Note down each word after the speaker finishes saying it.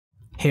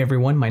Hey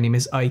everyone, my name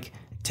is Ike.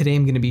 Today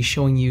I'm going to be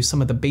showing you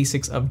some of the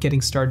basics of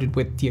getting started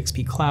with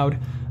DXP Cloud.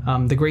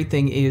 The great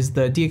thing is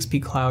the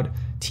DXP Cloud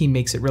team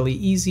makes it really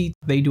easy.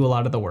 They do a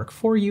lot of the work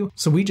for you,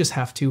 so we just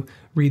have to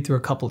read through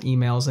a couple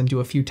emails and do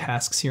a few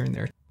tasks here and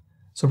there.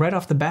 So right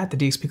off the bat, the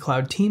DXP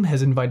Cloud team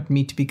has invited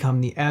me to become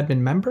the admin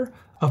member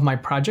of my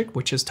project,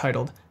 which is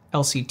titled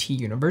LCT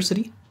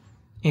University.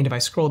 And if I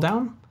scroll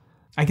down,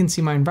 I can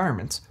see my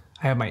environments.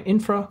 I have my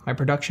infra, my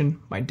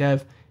production, my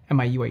dev, and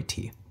my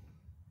UAT.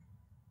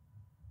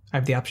 I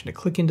have the option to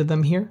click into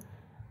them here.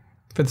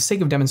 For the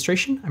sake of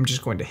demonstration, I'm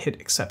just going to hit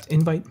accept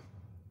invite.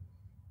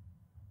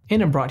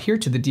 And I'm brought here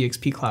to the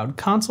DXP Cloud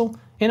console,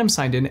 and I'm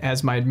signed in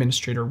as my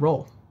administrator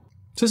role.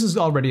 So this is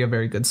already a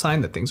very good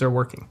sign that things are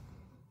working.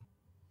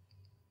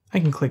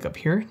 I can click up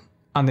here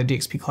on the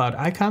DXP Cloud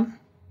icon,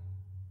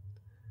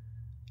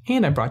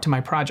 and I'm brought to my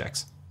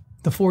projects.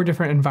 The 4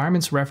 different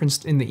environments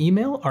referenced in the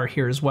email are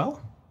here as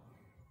well.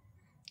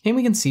 And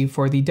we can see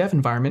for the dev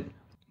environment,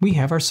 we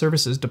have our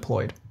services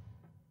deployed.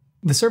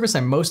 The service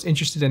I'm most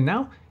interested in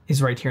now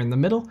is right here in the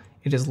middle.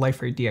 It is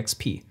Liferay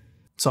DXP.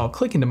 So I'll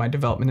click into my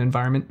development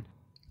environment,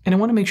 and I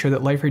want to make sure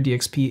that Liferay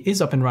DXP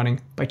is up and running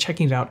by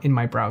checking it out in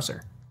my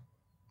browser.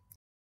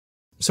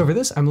 So for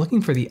this, I'm looking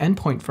for the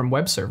endpoint from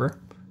web server,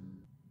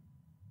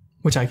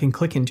 which I can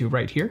click into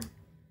right here,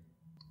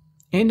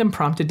 and I'm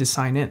prompted to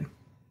sign in.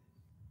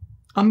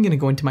 I'm going to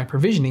go into my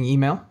provisioning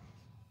email,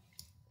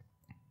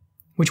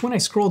 which when I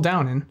scroll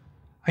down in,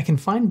 I can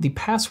find the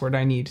password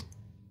I need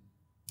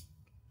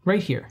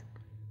right here.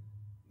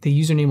 The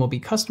username will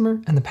be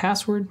customer, and the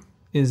password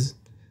is,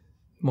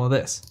 well,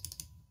 this.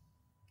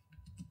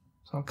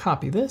 So I'll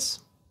copy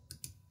this.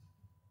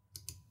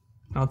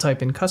 I'll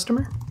type in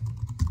customer.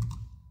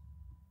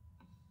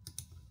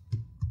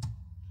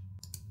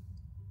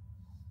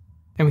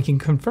 And we can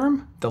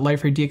confirm that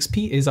Liferay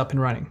DXP is up and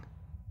running.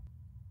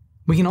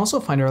 We can also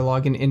find our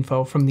login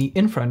info from the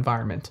infra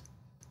environment.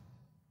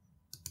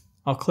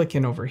 I'll click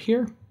in over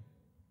here.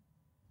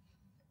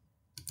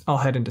 I'll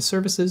head into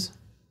services.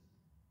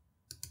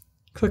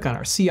 Click on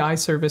our CI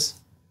service,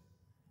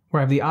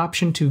 where I have the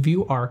option to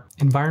view our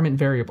environment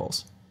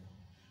variables.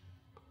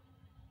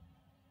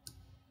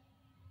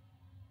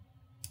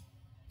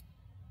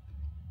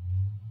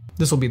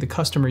 This will be the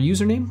customer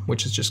username,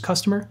 which is just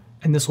customer,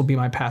 and this will be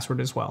my password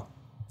as well.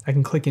 I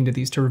can click into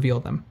these to reveal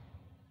them.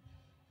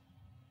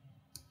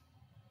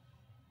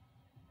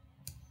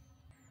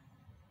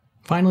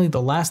 Finally,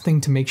 the last thing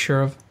to make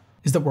sure of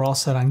is that we're all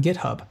set on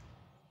GitHub.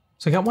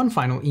 So I got one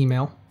final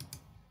email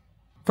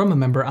from a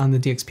member on the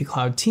DXP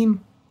Cloud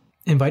team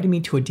inviting me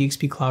to a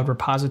DXP Cloud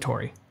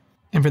repository.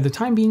 And for the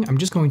time being, I'm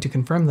just going to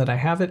confirm that I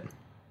have it.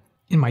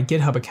 In my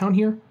GitHub account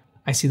here,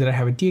 I see that I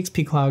have a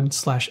DXP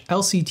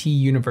Cloud/LCT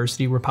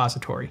University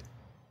repository.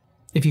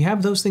 If you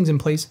have those things in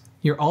place,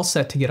 you're all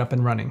set to get up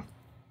and running.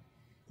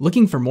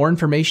 Looking for more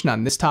information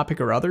on this topic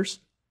or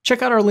others?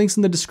 Check out our links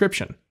in the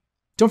description.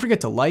 Don't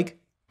forget to like,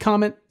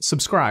 comment,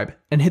 subscribe,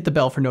 and hit the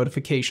bell for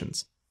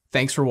notifications.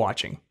 Thanks for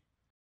watching.